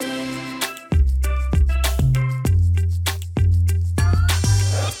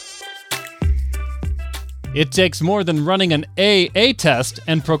It takes more than running an AA test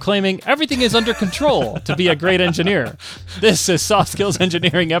and proclaiming everything is under control to be a great engineer. This is Soft Skills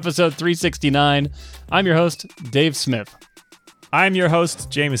Engineering, episode 369. I'm your host, Dave Smith. I'm your host,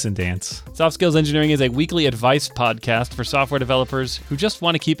 Jameson Dance. Soft Skills Engineering is a weekly advice podcast for software developers who just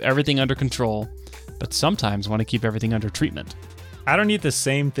want to keep everything under control, but sometimes want to keep everything under treatment. I don't eat the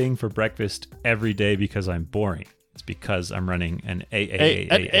same thing for breakfast every day because I'm boring. It's because I'm running an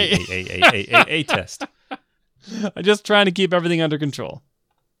AA test. I'm just trying to keep everything under control.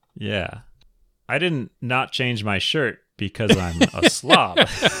 Yeah. I didn't not change my shirt because I'm a slob.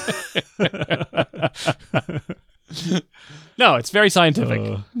 No, it's very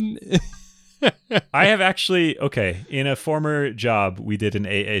scientific. I have actually, in a former job, we did an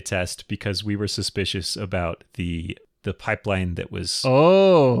AA test because we were suspicious about the pipeline that was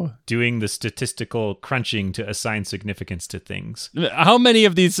doing the statistical crunching to assign significance to things. How many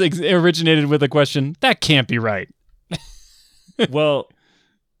of these originated with a question, that can't be right? Well,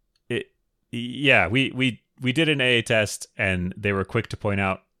 we did an AA test, and they were quick to point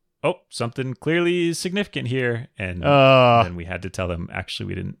out, something clearly significant here. And then we had to tell them, actually,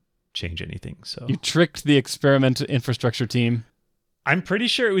 we didn't change anything. So you tricked the experiment infrastructure team. I'm pretty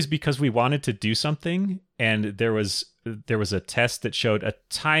sure it was because we wanted to do something, and there was a test that showed a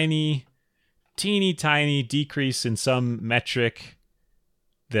teeny tiny decrease in some metric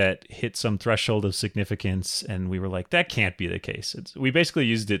that hit some threshold of significance, and we were like, that can't be the case. We basically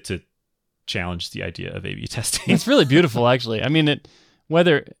used it to challenge the idea of A/B testing. It's really beautiful, actually. I mean, that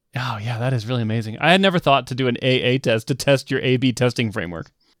is really amazing. I had never thought to do an AA test to test your A/B testing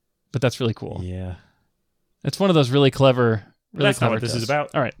framework, but that's really cool. Yeah. It's one of those really clever That's not what this is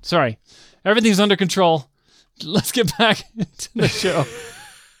about. All right, sorry. Everything's under control. Let's get back to the show.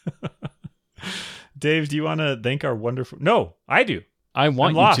 Dave, do you want to thank our wonderful... No, I do. I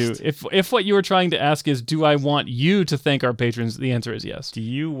want you to. If what you were trying to ask is, do I want you to thank our patrons? The answer is yes. Do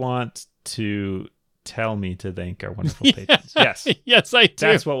you want to tell me to thank our wonderful patrons? Yes. Yes, I do.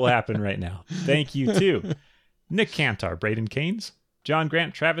 That's what will happen right now. Thank you to Nick Cantor, Braden Keynes, John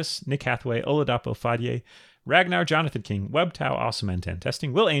Grant, Travis, Nick Hathaway, Oladapo Fadier, Ragnar, Jonathan King, WebTow, Awesome N10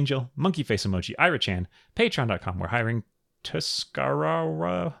 Testing, Will Angel, Monkey Face Emoji, Ira Chan, Patreon.com. We're hiring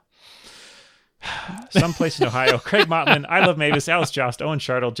Tuscarora, someplace in Ohio, Craig Motlin, I Love Mavis, Alice Jost, Owen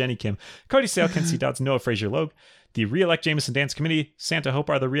Chartle, Jenny Kim, Cody Sale, Kenzie Dodds, Noah Fraser Logue, the Re-Elect Jameson Dance Committee, Santa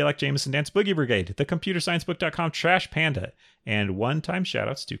Hope are the Re-Elect Jameson Dance Boogie Brigade, the ComputerScienceBook.com Trash Panda, and one-time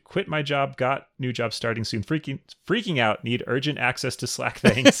shoutouts to Quit My Job, Got New Job Starting Soon, Freaking Out, Need Urgent Access to Slack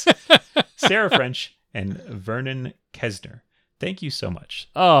Thanks, Sarah French, and Vernon Kesner. Thank you so much.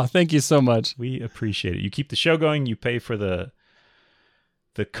 Oh, thank you so much. We appreciate it. You keep the show going. You pay for the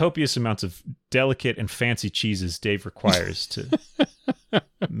copious amounts of delicate and fancy cheeses Dave requires to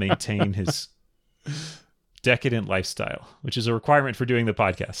maintain his decadent lifestyle, which is a requirement for doing the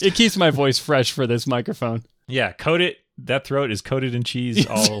podcast. It keeps my voice fresh for this microphone. Yeah, coat it. That throat is coated in cheese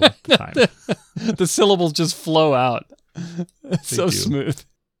all the time. The syllables just flow out. It's so smooth.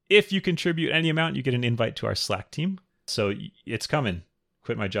 If you contribute any amount, you get an invite to our Slack team. So it's coming.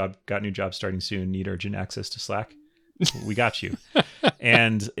 Quit My Job, Got New Job Starting Soon, Need Urgent Access to Slack. We got you.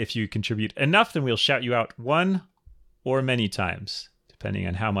 And if you contribute enough, then we'll shout you out one or many times, depending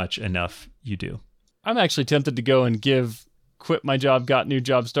on how much enough you do. I'm actually tempted to go and give Quit My Job, Got New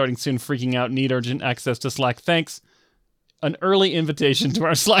Job Starting Soon, Freaking Out, Need Urgent Access to Slack. Thanks. An early invitation to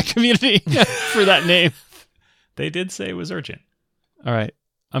our Slack community for that name. They did say it was urgent. All right.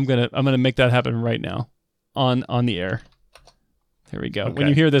 I'm gonna make that happen right now on the air. There we go. Okay. When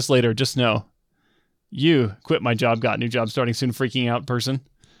you hear this later, just know you Quit My Job, Got New Job Starting Soon, Freaking Out person.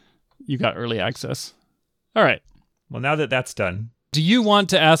 You got early access. All right. Well, now that that's done, do you want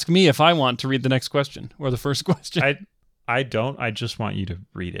to ask me if I want to read the next question or the first question? I don't. I just want you to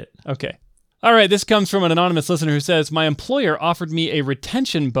read it. Okay. All right. This comes from an anonymous listener who says, my employer offered me a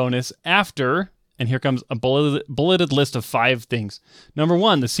retention bonus after... And here comes a bulleted list of 5 things. Number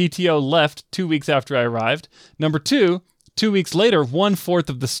 1, the CTO left 2 weeks after I arrived. Number 2, 2 weeks later, 1/4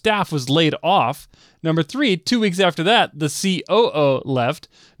 of the staff was laid off. Number 3, 2 weeks after that, the COO left.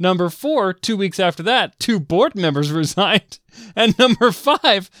 Number 4, 2 weeks after that, 2 board members resigned. And number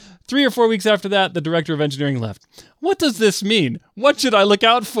 5, 3 or 4 weeks after that, the director of engineering left. What does this mean? What should I look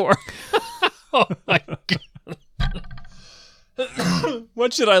out for? Oh my God.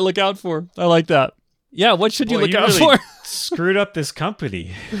 What should I look out for? I like that. Yeah, what should you look out for? Screwed up this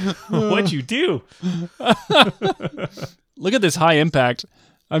company. What'd you do? Look at this high impact.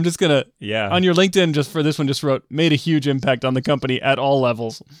 I'm just going to, on your LinkedIn, just for this one, just wrote, made a huge impact on the company at all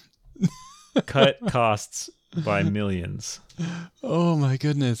levels. Cut costs by millions. Oh my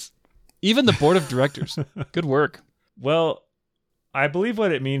goodness. Even the board of directors. Good work. Well, I believe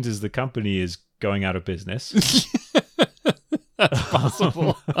what it means is the company is going out of business. That's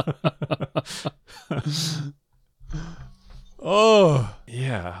possible. Oh.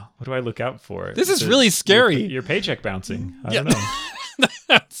 Yeah. What do I look out for? This is really scary. Your paycheck bouncing. I don't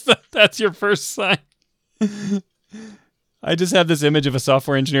know. That's your first sign. I just have this image of a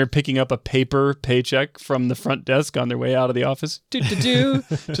software engineer picking up a paper paycheck from the front desk on their way out of the office. Do-do-do.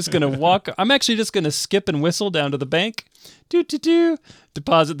 Just going to walk. I'm actually just going to skip and whistle down to the bank. Do-do-do.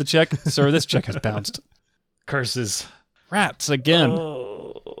 Deposit the check. Sir, this check has bounced. Curses. Rats again.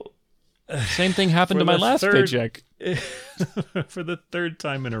 Oh. Same thing happened to my last paycheck. For the third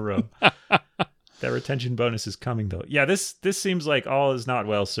time in a row. That retention bonus is coming, though. Yeah, this seems like all is not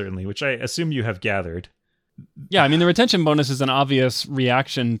well, certainly, which I assume you have gathered. Yeah, I mean, the retention bonus is an obvious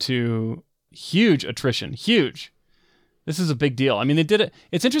reaction to huge attrition. Huge. This is a big deal. I mean, they did it.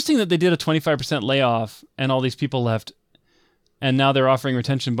 It's interesting that they did a 25% layoff and all these people left, and now they're offering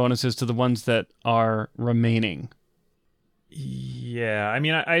retention bonuses to the ones that are remaining. Yeah, I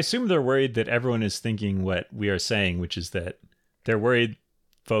mean, I assume they're worried that everyone is thinking what we are saying, which is that they're worried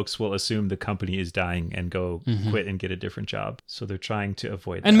folks will assume the company is dying and go quit and get a different job. So they're trying to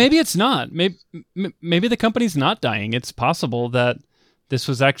avoid that. And maybe it's not. Maybe the company's not dying. It's possible that this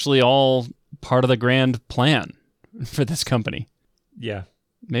was actually all part of the grand plan for this company. Yeah.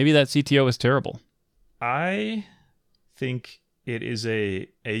 Maybe that CTO is terrible. I think it is a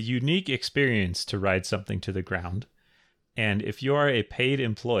unique experience to ride something to the ground. And if you are a paid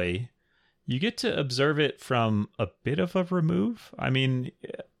employee, you get to observe it from a bit of a remove. I mean,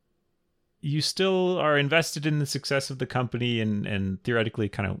 you still are invested in the success of the company and theoretically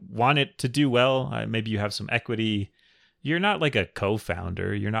kind of want it to do well. Maybe you have some equity. You're not like a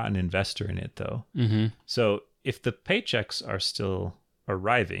co-founder. You're not an investor in it, though. Mm-hmm. So if the paychecks are still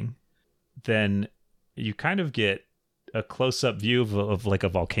arriving, then you kind of get a close-up view of like a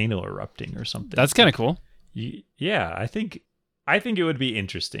volcano erupting or something. That's kind of cool. Yeah, I think it would be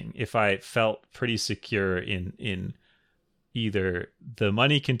interesting if I felt pretty secure in either the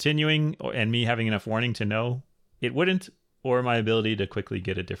money continuing and me having enough warning to know it wouldn't, or my ability to quickly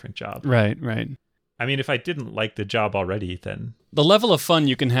get a different job. Right. I mean, if I didn't like the job already, then the level of fun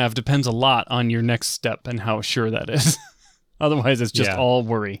you can have depends a lot on your next step and how sure that is. Otherwise, it's just all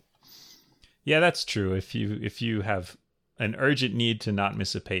worry. Yeah, that's true. If you have an urgent need to not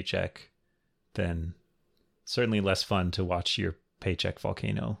miss a paycheck, then certainly less fun to watch your paycheck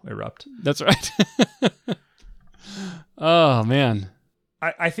volcano erupt. That's right. Oh, man.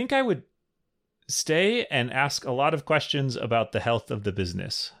 I think I would stay and ask a lot of questions about the health of the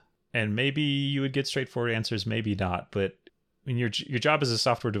business. And maybe you would get straightforward answers, maybe not. But I mean, your job as a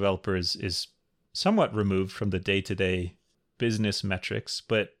software developer is somewhat removed from the day-to-day business metrics.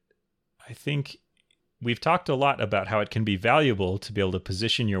 But I think we've talked a lot about how it can be valuable to be able to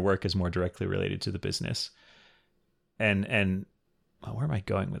position your work as more directly related to the business. And where am I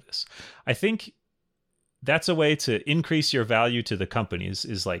going with this? I think that's a way to increase your value to the company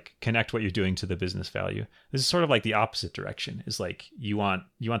is like connect what you're doing to the business value. This is sort of like the opposite direction. Is like you want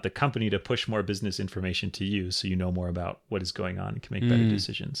the company to push more business information to you so you know more about what is going on and can make better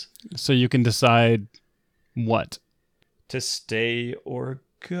decisions. So you can decide what? To stay or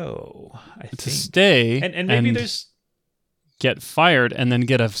go, I think. To stay and maybe there's get fired and then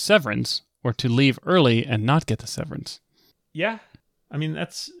get a severance, or to leave early and not get the severance. Yeah. I mean,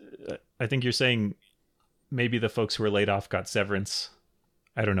 that's I think you're saying maybe the folks who were laid off got severance.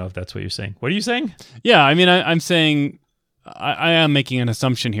 I don't know if that's what you're saying. What are you saying? Yeah, I mean, I'm saying I am making an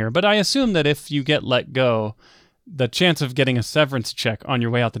assumption here, but I assume that if you get let go, the chance of getting a severance check on your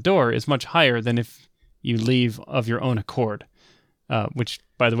way out the door is much higher than if you leave of your own accord. Which,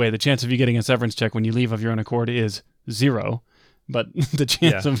 by the way, the chance of you getting a severance check when you leave of your own accord is 0, but the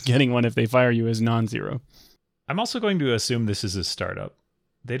chance of getting one if they fire you is non-zero. I'm also going to assume this is a startup.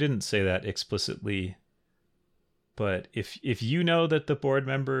 They didn't say that explicitly, but if you know that the board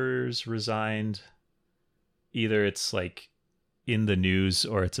members resigned, either it's like in the news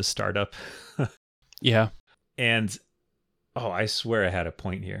or it's a startup. Yeah. And I swear I had a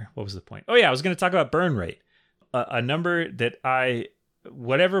point here. What was the point? Oh yeah, I was going to talk about burn rate. A number that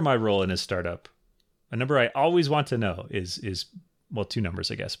whatever my role in a startup, a number I always want to know is well, 2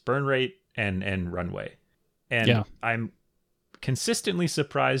 numbers, I guess, burn rate and runway. And I'm consistently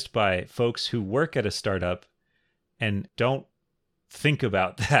surprised by folks who work at a startup and don't think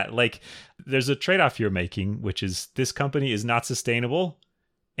about that. Like, there's a trade-off you're making, which is this company is not sustainable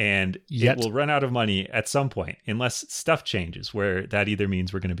and it will run out of money at some point unless stuff changes, where that either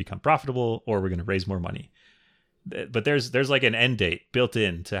means we're going to become profitable or we're going to raise more money. but there's like an end date built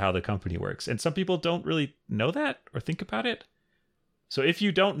in to how the company works. And some people don't really know that or think about it. So if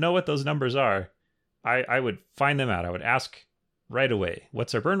you don't know what those numbers are, I would find them out. I would ask right away,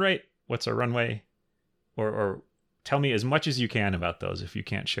 what's our burn rate? What's our runway? Or tell me as much as you can about those if you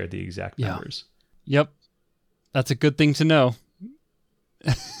can't share the exact numbers. Yep. That's a good thing to know.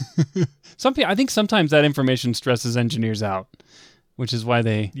 I think sometimes that information stresses engineers out, which is why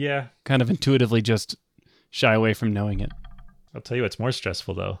they kind of intuitively just shy away from knowing it. I'll tell you what's more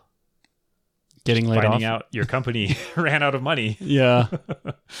stressful, though. Getting laid off. Finding out your company ran out of money. Yeah.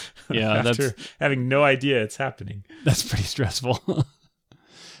 Yeah. After having no idea it's happening. That's pretty stressful.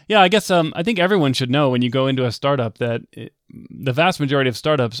 Yeah, I guess I think everyone should know when you go into a startup that the vast majority of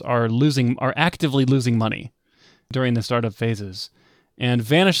startups are actively losing money during the startup phases. And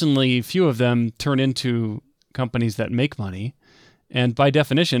vanishingly few of them turn into companies that make money. And by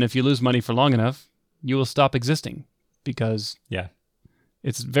definition, if you lose money for long enough, you will stop existing because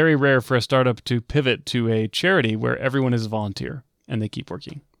it's very rare for a startup to pivot to a charity where everyone is a volunteer and they keep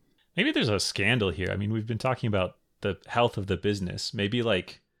working. Maybe there's a scandal here. I mean, we've been talking about the health of the business. Maybe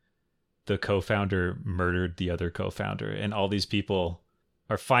like the co-founder murdered the other co-founder and all these people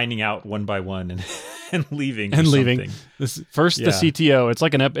are finding out one by one and leaving. And leaving. The CTO. It's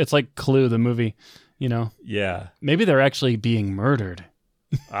like it's like Clue, the movie, you know? Yeah. Maybe they're actually being murdered.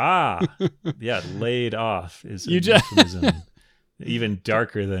 Laid off is a euphemism. Even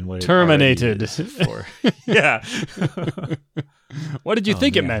darker than what terminated it is for. Yeah. What did you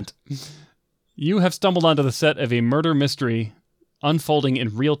think it meant? You have stumbled onto the set of a murder mystery unfolding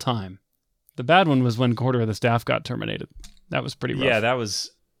in real time. The bad one was when a quarter of the staff got terminated. That was pretty rough. Yeah, that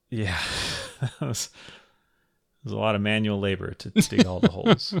was a lot of manual labor to dig all the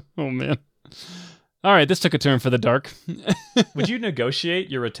holes. Oh, man. All right, this took a turn for the dark. Would you negotiate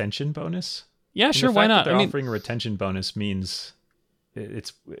your retention bonus? Yeah, sure, why not? They're offering a retention bonus means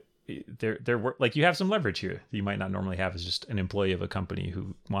they're like you have some leverage here that you might not normally have as just an employee of a company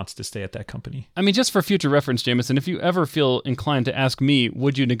who wants to stay at that company. I mean, just for future reference, Jameson, if you ever feel inclined to ask me,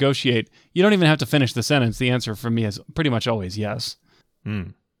 would you negotiate? You don't even have to finish the sentence. The answer from me is pretty much always yes.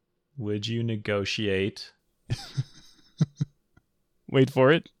 Would you negotiate? Wait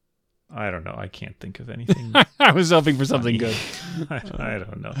for it. I don't know. I can't think of anything. I was hoping for something good. I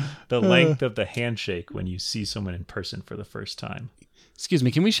don't know. The length of the handshake when you see someone in person for the first time. Excuse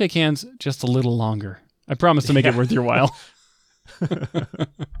me, can we shake hands just a little longer? I promise to make it worth your while.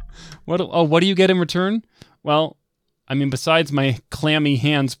 What do you get in return? Well, I mean, besides my clammy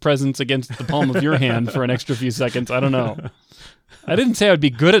hand's presence against the palm of your hand for an extra few seconds, I don't know. I didn't say I would be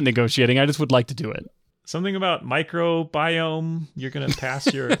good at negotiating. I just would like to do it. Something about microbiome. You're going to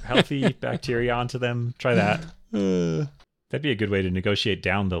pass your healthy bacteria onto them. Try that. That'd be a good way to negotiate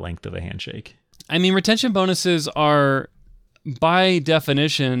down the length of a handshake. I mean, retention bonuses are, by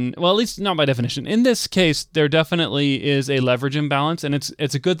definition, well, at least not by definition. In this case, there definitely is a leverage imbalance, and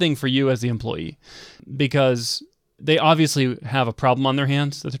it's a good thing for you as the employee because they obviously have a problem on their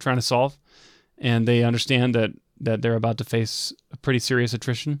hands that they're trying to solve, and they understand that they're about to face a pretty serious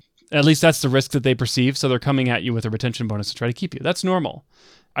attrition. At least that's the risk that they perceive, so they're coming at you with a retention bonus to try to keep you. That's normal.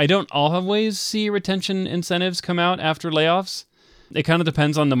 I don't always see retention incentives come out after layoffs. It kind of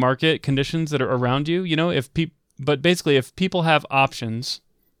depends on the market conditions that are around you. You know, but basically, if people have options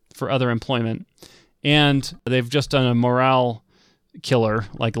for other employment and they've just done a morale killer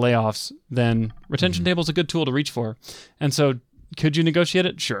like layoffs, then retention table is a good tool to reach for. And so, could you negotiate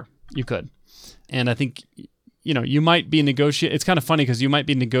it? Sure, you could. And I think, you know, you might be negotiating. It's kind of funny because you might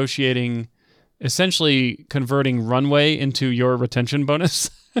be negotiating, essentially converting runway into your retention bonus.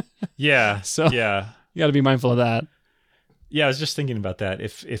 Yeah. So yeah, you got to be mindful of that. Yeah, I was just thinking about that.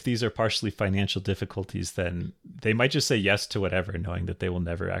 If these are partially financial difficulties, then they might just say yes to whatever, knowing that they will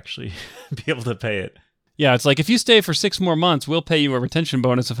never actually be able to pay it. Yeah, it's like, if you stay for 6 more months, we'll pay you a retention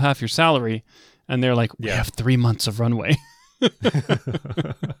bonus of half your salary. And they're like, we have 3 months of runway.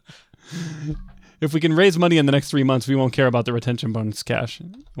 If we can raise money in the next 3 months, we won't care about the retention bonus cash. It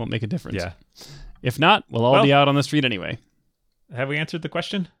won't make a difference. Yeah. If not, we'll all be out on the street anyway. Have we answered the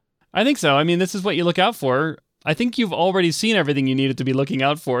question? I think so. I mean, this is what you look out for. I think you've already seen everything you needed to be looking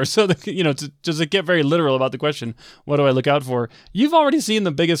out for. So, to get very literal about the question, what do I look out for? You've already seen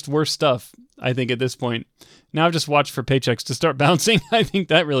the biggest, worst stuff, I think, at this point. Now just watch for paychecks to start bouncing. I think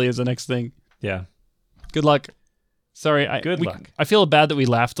that really is the next thing. Yeah. Good luck. Sorry. Good luck. I feel bad that we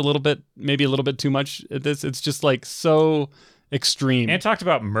laughed a little bit, maybe a little bit too much at this. It's just like so extreme. And talked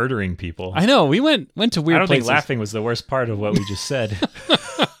about murdering people. I know. We went to weird places. I don't think laughing was the worst part of what we just said.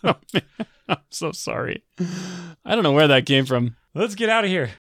 Oh, man. I'm so sorry. I don't know where that came from. Let's get out of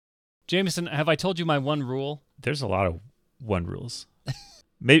here. Jameson, have I told you my one rule? There's a lot of one rules.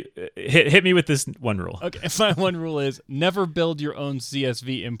 Maybe hit me with this one rule. Okay, my one rule is never build your own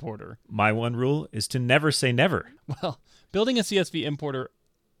CSV importer. My one rule is to never say never. Well, building a CSV importer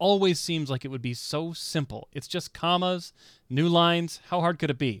always seems like it would be so simple. It's just commas, new lines. How hard could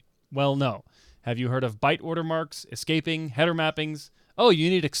it be? Well, no. Have you heard of byte order marks, escaping, header mappings? Oh,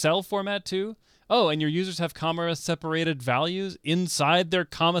 you need Excel format too? Oh, and your users have comma-separated values inside their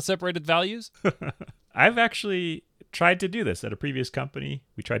comma-separated values? I've actually tried to do this at a previous company.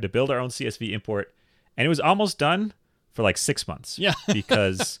 We tried to build our own CSV import, and it was almost done for like 6 months. Yeah.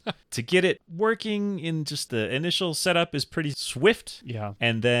 Because to get it working in just the initial setup is pretty swift. Yeah.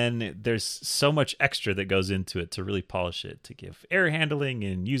 And then there's so much extra that goes into it to really polish it, to give error handling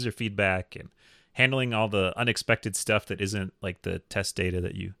and user feedback and handling all the unexpected stuff that isn't like the test data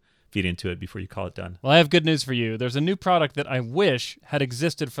that you feed into it before you call it done. Well, I have good news for you. There's a new product that I wish had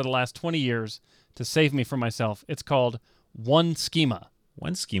existed for the last 20 years to save me from myself. It's called One Schema.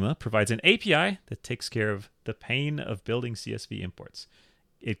 One Schema provides an API that takes care of the pain of building CSV imports.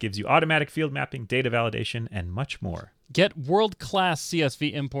 It gives you automatic field mapping, data validation, and much more. Get world-class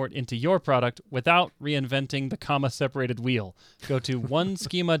CSV import into your product without reinventing the comma-separated wheel. Go to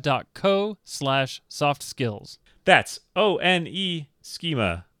oneschema.co/softskills. That's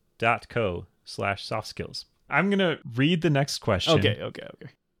oneschema.co/softskills. I'm going to read the next question. Okay.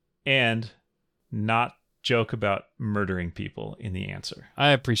 And not joke about murdering people in the answer. I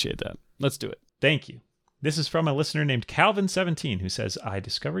appreciate that. Let's do it. Thank you. This is from a listener named Calvin17 who says, I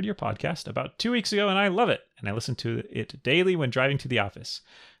discovered your podcast about 2 weeks ago and I love it. And I listen to it daily when driving to the office.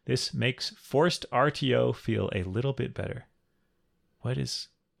 This makes forced RTO feel a little bit better. What is...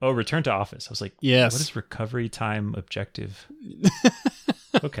 Oh, return to office. I was like, yes. What is recovery time objective?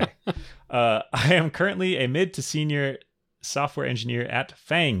 Okay. I am currently a mid to senior software engineer at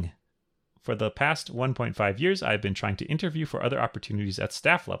Fang. For the past 1.5 years, I've been trying to interview for other opportunities at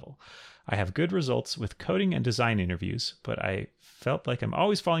staff level. I have good results with coding and design interviews, but I felt like I'm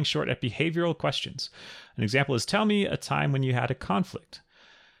always falling short at behavioral questions. An example is, tell me a time when you had a conflict.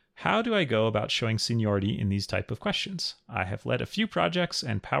 How do I go about showing seniority in these type of questions? I have led a few projects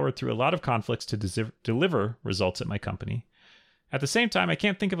and powered through a lot of conflicts to deliver results at my company. At the same time, I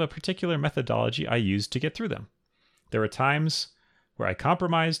can't think of a particular methodology I used to get through them. There were times where I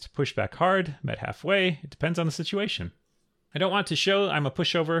compromised, pushed back hard, met halfway. It depends on the situation. I don't want to show I'm a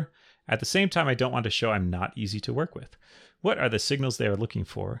pushover. At the same time, I don't want to show I'm not easy to work with. What are the signals they are looking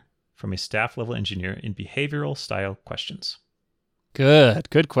for from a staff level engineer in behavioral style questions?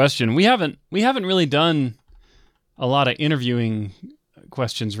 Good question. We haven't really done a lot of interviewing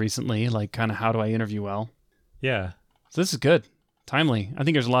questions recently, like kind of how do I interview well? Yeah. So this is good. Timely. I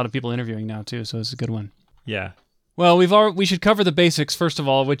think there's a lot of people interviewing now too, so this is a good one. Yeah. Well, we should cover the basics first of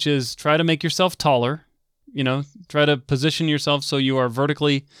all, which is try to make yourself taller. Try to position yourself so you are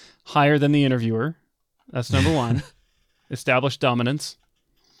vertically higher than the interviewer. That's number one. Establish dominance.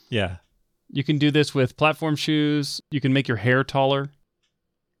 Yeah. You can do this with platform shoes. You can make your hair taller.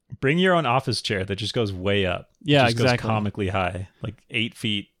 Bring your own office chair that just goes way up. Yeah, just exactly. Goes comically high, like 8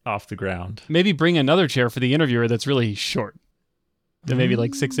 feet off the ground. Maybe bring another chair for the interviewer that's really short. Then maybe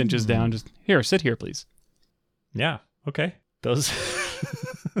like 6 inches down. Just here, sit here, please. Yeah. Okay. Those.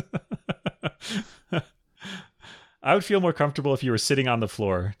 I would feel more comfortable if you were sitting on the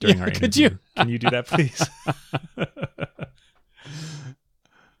floor during our interview. Could you? Can you do that, please?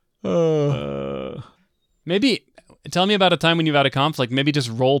 Maybe tell me about a time when you've had a conflict. Maybe just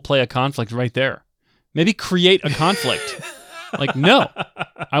role play a conflict right there. Maybe create a conflict. Like, no,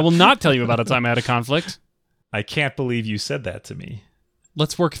 I will not tell you about a time I had a conflict. I can't believe you said that to me.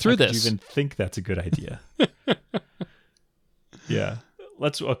 Let's work through How could this. you even think that's a good idea? Yeah.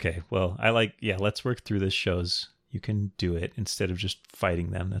 Let's work through this shows you can do it instead of just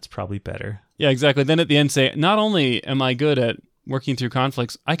fighting them. That's probably better. Yeah, exactly. Then at the end say, not only am I good at working through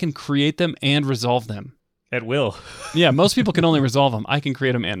conflicts, I can create them and resolve them. At will. Yeah, most people can only resolve them. I can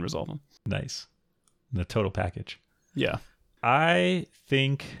create them and resolve them. Nice. The total package. Yeah. I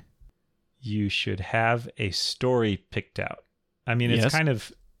think you should have a story picked out. I mean, it's kind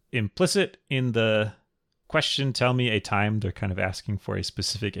of implicit in the question, tell me a time. They're kind of asking for a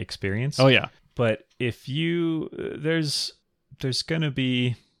specific experience. Oh, yeah. But if you, there's going to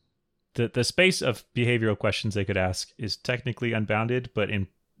be, the space of behavioral questions they could ask is technically unbounded, but in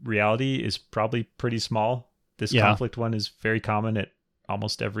reality is probably pretty small. This conflict one is very common at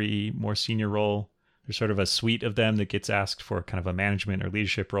almost every more senior role. There's sort of a suite of them that gets asked for kind of a management or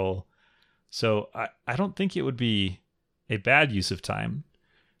leadership role. So I don't think it would be a bad use of time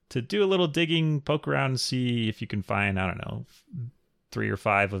to do a little digging, poke around, see if you can find, 3 or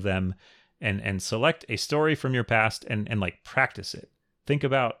 5 of them, and select a story from your past and like practice it. Think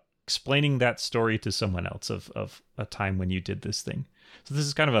about explaining that story to someone else of a time when you did this thing. So this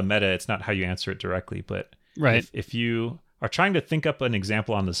is kind of a meta. It's not how you answer it directly, but Right. if you are trying to think up an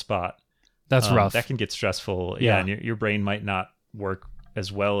example on the spot, That's rough. That can get stressful. Yeah. And your brain might not work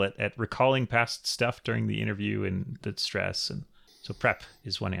as well at recalling past stuff during the interview and the stress. And so prep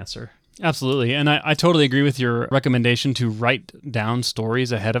is one answer. Absolutely. And I totally agree with your recommendation to write down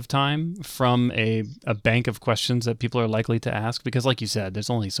stories ahead of time from a bank of questions that people are likely to ask. Because like you said, there's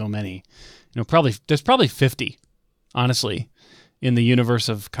only so many. There's probably 50, honestly, in the universe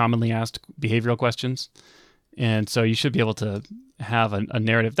of commonly asked behavioral questions. And so you should be able to have a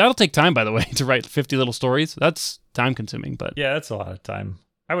narrative. That'll take time, by the way, to write 50 little stories. That's time consuming, but Yeah, that's a lot of time.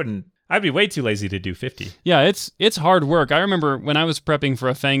 I'd be way too lazy to do 50. yeah, it's hard work. I remember when I was prepping for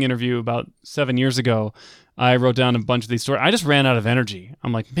a FANG interview about 7 years ago, I wrote down a bunch of these stories. I just ran out of energy.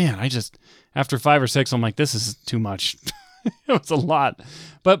 I'm like, man, after 5 or 6, I'm like, this is too much. It was a lot.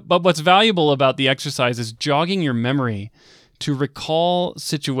 But what's valuable about the exercise is jogging your memory to recall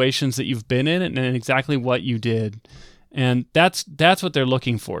situations that you've been in and exactly what you did. And that's what they're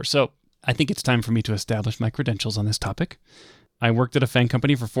looking for. So I think it's time for me to establish my credentials on this topic. I worked at a FANG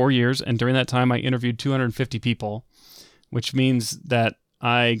company for 4 years, and during that time I interviewed 250 people, which means that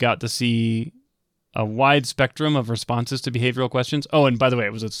I got to see a wide spectrum of responses to behavioral questions. Oh, and by the way,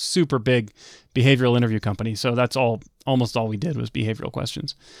 it was a super big behavioral interview company, so that's almost all we did was behavioral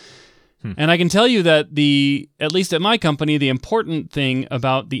questions. And I can tell you that at least at my company, the important thing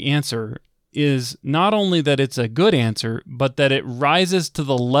about the answer is not only that it's a good answer, but that it rises to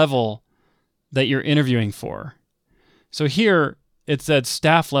the level that you're interviewing for. So here it said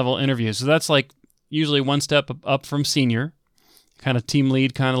staff level interview. So that's like usually one step up from senior, kind of team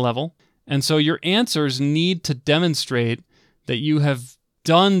lead kind of level. And so your answers need to demonstrate that you have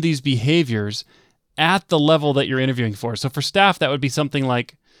done these behaviors at the level that you're interviewing for. So for staff, that would be something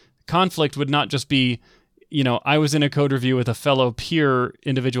like conflict would not just be, I was in a code review with a fellow peer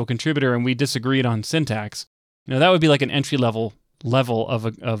individual contributor and we disagreed on syntax. That would be like an entry level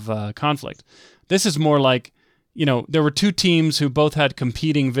of conflict. This is more like, there were two teams who both had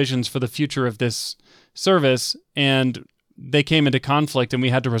competing visions for the future of this service, and they came into conflict and we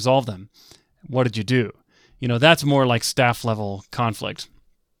had to resolve them. What did you do? That's more like staff level conflict.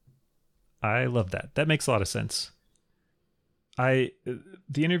 I love that. That makes a lot of sense. The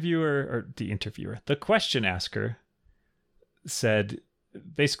question asker said,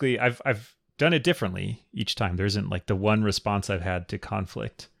 basically, I've done it differently each time. There isn't like the one response I've had to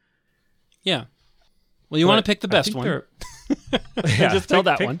conflict. Yeah. Well, you want to pick the best one. Yeah, just tell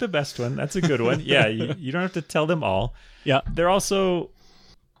that pick one. the best one. That's a good one. Yeah, you don't have to tell them all. Yeah. There also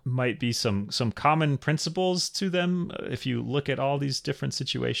might be some common principles to them if you look at all these different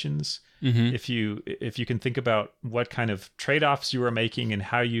situations. Mm-hmm. If you can think about what kind of trade-offs you were making and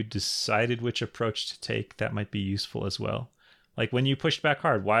how you decided which approach to take, that might be useful as well. Like when you pushed back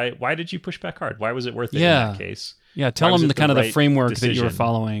hard, why did you push back hard? Why was it worth it in that case? Yeah, tell them the kind of the framework that you were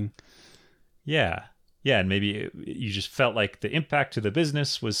following. Yeah. Yeah, and maybe you just felt like the impact to the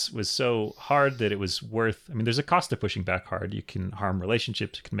business was so hard that it was worth. I mean, there's a cost to pushing back hard. You can harm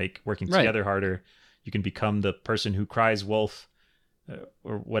relationships. You can make working together harder. You can become the person who cries wolf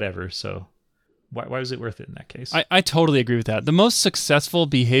or whatever. So why was it worth it in that case? I totally agree with that. The most successful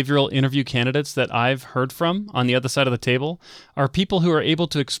behavioral interview candidates that I've heard from on the other side of the table are people who are able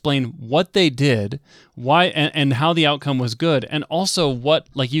to explain what they did, why, and how the outcome was good, and also what,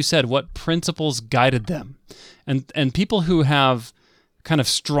 like you said, what principles guided them. And people who have kind of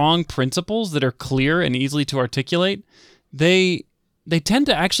strong principles that are clear and easily to articulate, they tend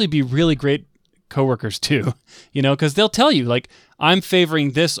to actually be really great coworkers too, because they'll tell you like, I'm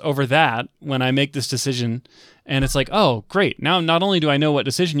favoring this over that when I make this decision. And it's like, oh, great. Now, not only do I know what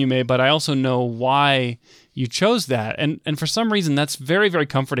decision you made, but I also know why you chose that. And for some reason, that's very, very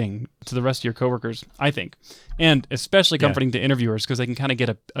comforting to the rest of your coworkers, I think. And especially comforting to interviewers because they can kind of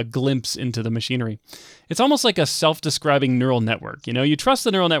get a glimpse into the machinery. It's almost like a self-describing neural network. You trust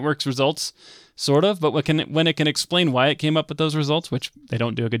the neural network's results, sort of, but when it can explain why it came up with those results, which they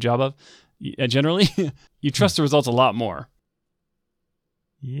don't do a good job of, generally, you trust the results a lot more.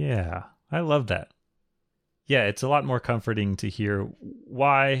 Yeah, I love that. Yeah, it's a lot more comforting to hear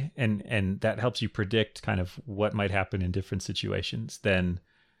why, and that helps you predict kind of what might happen in different situations than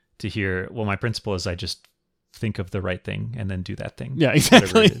to hear, well, my principle is I just think of the right thing and then do that thing. Yeah,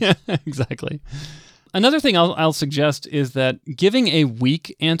 exactly. Exactly. Another thing I'll suggest is that giving a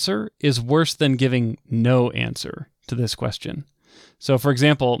weak answer is worse than giving no answer to this question. So, for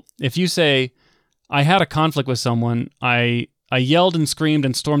example, if you say, I had a conflict with someone, I I yelled and screamed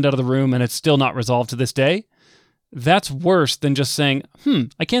and stormed out of the room and it's still not resolved to this day. That's worse than just saying,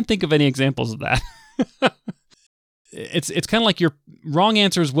 I can't think of any examples of that. It's kind of like your wrong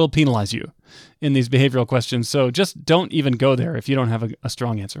answers will penalize you in these behavioral questions. So just don't even go there if you don't have a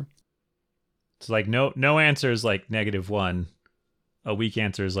strong answer. It's like no answer is like -1. A weak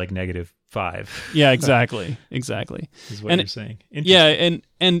answer is like -5. Yeah, exactly. Exactly. Is what you're saying. Yeah,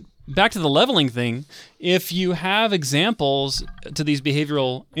 and back to the leveling thing, if you have examples to these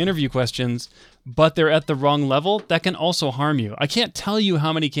behavioral interview questions, but they're at the wrong level, that can also harm you. I can't tell you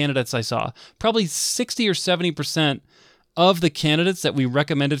how many candidates I saw. Probably 60 or 70% of the candidates that we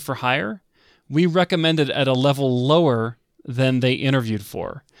recommended for hire, we recommended at a level lower than they interviewed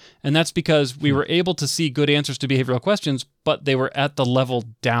for. And that's because we were able to see good answers to behavioral questions, but they were at the level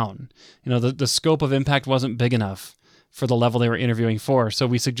down. The scope of impact wasn't big enough for the level they were interviewing for. So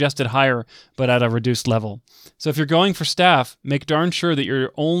we suggested higher, but at a reduced level. So if you're going for staff, make darn sure that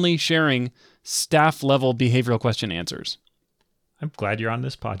you're only sharing staff level behavioral question answers. I'm glad you're on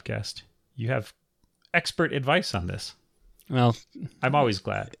this podcast. You have expert advice on this. Well, I'm always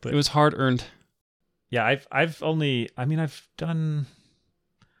glad. But it was hard earned. Yeah, I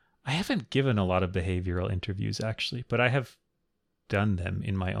haven't given a lot of behavioral interviews actually, but I have done them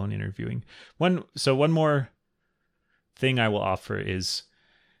in my own interviewing. One more thing I will offer is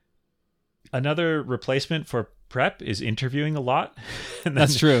another replacement for prep is interviewing a lot. And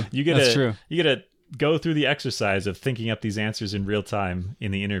That's true. You get to go through the exercise of thinking up these answers in real time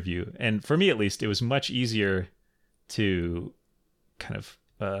in the interview. And for me, at least, it was much easier to kind of,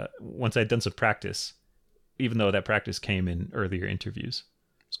 once I'd done some practice, even though that practice came in earlier interviews.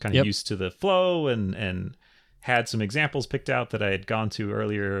 I was kind of used to the flow and had some examples picked out that I had gone to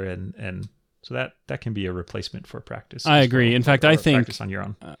earlier. And so that can be a replacement for practice. I agree. In fact, I think practice on your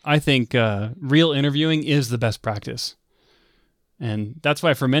own. I think real interviewing is the best practice. And that's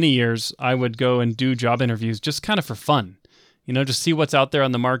why for many years I would go and do job interviews just kind of for fun. Just see what's out there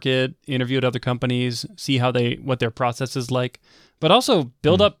on the market, interview at other companies, see what their process is like, but also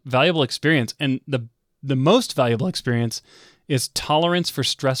build up valuable experience. And the most valuable experience is tolerance for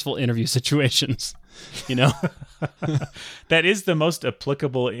stressful interview situations. That is the most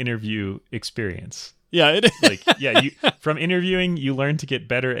applicable interview experience. Yeah, it is. From interviewing, you learn to get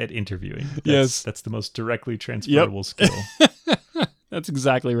better at interviewing. That's the most directly transferable skill. That's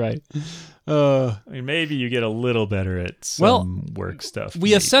exactly right. Maybe you get a little better at some work stuff.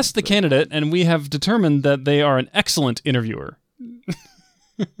 We assess the candidate, and we have determined that they are an excellent interviewer.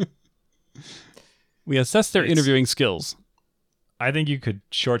 We assess their interviewing skills. I think you could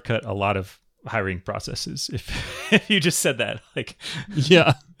shortcut a lot of hiring processes if you just said that.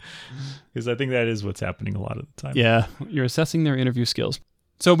 Yeah. Because I think that is what's happening a lot of the time. Yeah, you're assessing their interview skills.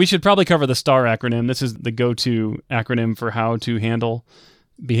 So we should probably cover the STAR acronym. This is the go-to acronym for how to handle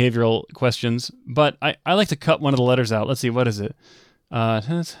behavioral questions. But I like to cut one of the letters out. Let's see, what is it?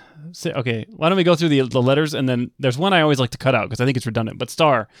 Okay, why don't we go through the letters, and then there's one I always like to cut out because I think it's redundant. But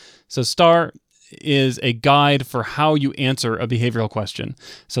STAR. So STAR is a guide for how you answer a behavioral question.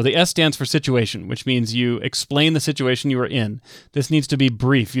 So the S stands for situation, which means you explain the situation you are in. This needs to be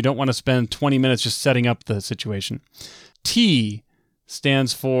brief. You don't want to spend 20 minutes just setting up the situation. T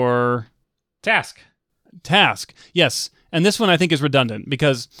stands for task. Yes. And this one I think is redundant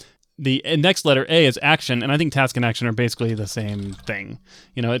because the next letter, A, is action, and I think task and action are basically the same thing.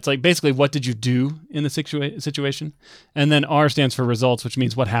 It's like basically what did you do in the situation? And then R stands for results, which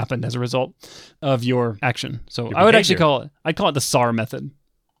means what happened as a result of your action. So I would actually call it the SAR method.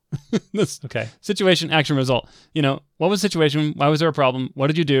 Okay. Situation, action, result. What was the situation? Why was there a problem? What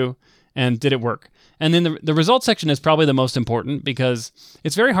did you do? And did it work? And then the results section is probably the most important because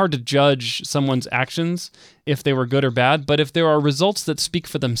it's very hard to judge someone's actions if they were good or bad. But if there are results that speak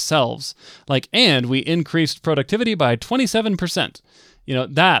for themselves, and we increased productivity by 27%,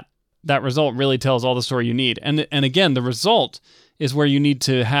 that result really tells all the story you need. And again, the result is where you need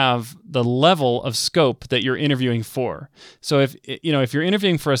to have the level of scope that you're interviewing for. So if you're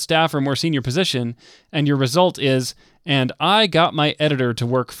interviewing for a staff or more senior position and your result is, and I got my editor to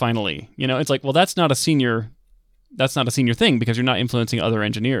work finally, it's like, well, that's not a senior thing because you're not influencing other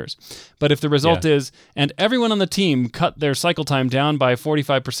engineers. But if the result is, and everyone on the team cut their cycle time down by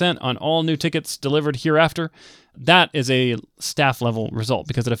 45% on all new tickets delivered hereafter, that is a staff level result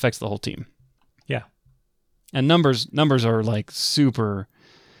because it affects the whole team. Yeah. And numbers are super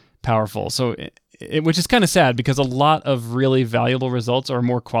powerful. So, which is kind of sad because a lot of really valuable results are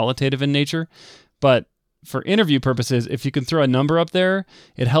more qualitative in nature. But for interview purposes, if you can throw a number up there,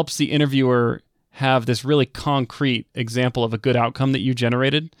 it helps the interviewer have this really concrete example of a good outcome that you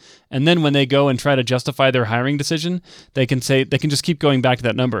generated. And then when they go and try to justify their hiring decision, they can just keep going back to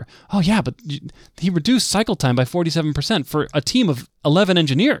that number. Oh yeah, but he reduced cycle time by 47% for a team of 11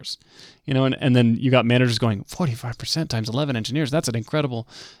 engineers. And then you got managers going, 45% times 11 engineers. That's an incredible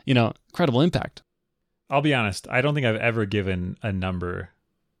impact. I'll be honest. I don't think I've ever given a number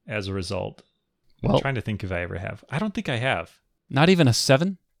as a result. Well, I'm trying to think if I ever have. I don't think I have. Not even a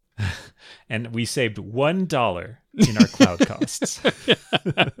 7? And we saved $1 in our cloud costs.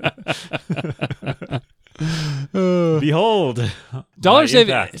 Behold, dollar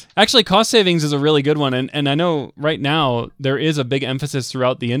savings. Actually, cost savings is a really good one, and I know right now there is a big emphasis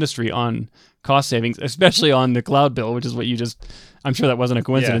throughout the industry on cost savings, especially on the cloud bill, which is what you just. I'm sure that wasn't a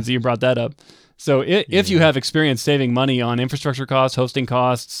coincidence that you brought that up. So if you have experience saving money on infrastructure costs, hosting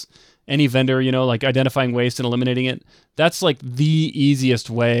costs, any vendor, like identifying waste and eliminating it, that's like the easiest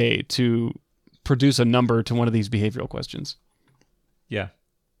way to produce a number to one of these behavioral questions. Yeah.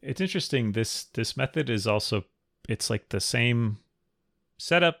 It's interesting. This method is also, it's like the same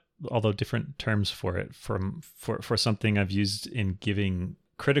setup, although different terms for it for something I've used in giving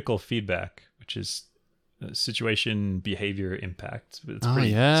critical feedback, which is situation, behavior, impact.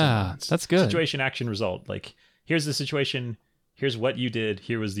 It's that's good. Situation, action, result. Like, here's the situation. Here's what you did.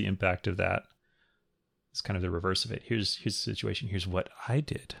 Here was the impact of that. It's kind of the reverse of it. Here's the situation. Here's what I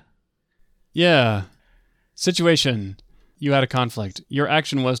did. Yeah. Situation. You had a conflict. Your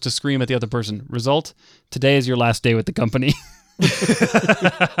action was to scream at the other person. Result, today is your last day with the company.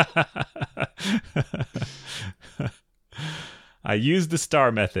 I used the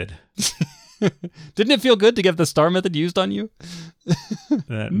STAR method. Didn't it feel good to get the STAR method used on you?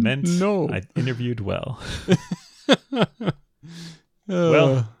 That meant no. I interviewed well.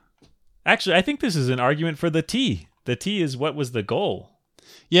 Well, actually, I think this is an argument for the T. The T is what was the goal.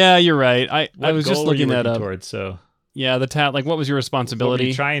 Yeah, you're right. I was just looking that up. Towards, so. Yeah, the TAT, like what was your responsibility? What were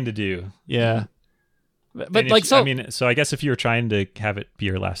you trying to do? Yeah. But like, so I guess if you were trying to have it be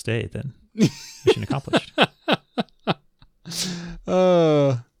your last day, then mission accomplished.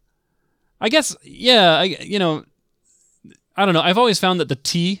 I guess, yeah, I don't know. I've always found that the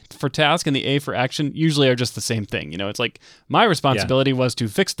T for task and the A for action usually are just the same thing. It's like my responsibility was to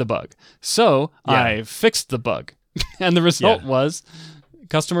fix the bug. So I fixed the bug. And the result was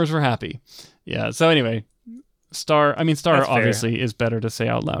customers were happy. Yeah. So anyway, STAR obviously is better to say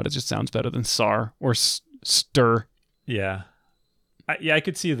out loud. It just sounds better than SAR or STIR. Yeah. I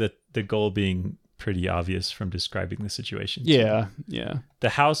could see the goal being pretty obvious from describing the situation. Yeah. Yeah. The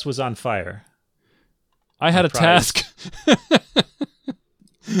house was on fire. I had a task.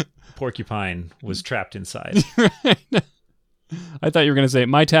 Porcupine was trapped inside. Right. I thought you were going to say,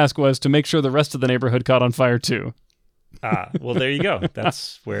 my task was to make sure the rest of the neighborhood caught on fire too. Well, there you go.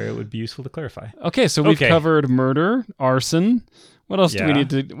 That's where it would be useful to clarify. Okay, so we've covered murder, arson. What else do we need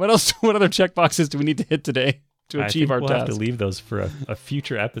to? What other checkboxes do we need to hit today to achieve our task? We'll have to leave those for a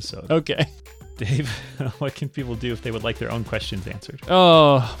future episode. Okay. Dave, what can people do if they would like their own questions answered?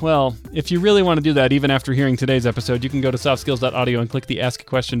 Oh, well, if you really want to do that, even after hearing today's episode, you can go to softskills.audio and click the Ask a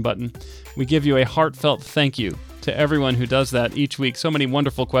Question button. We give you a heartfelt thank you to everyone who does that each week. So many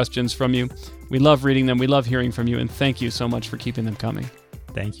wonderful questions from you. We love reading them. We love hearing from you. And thank you so much for keeping them coming.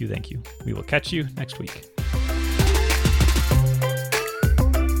 Thank you. We will catch you next week.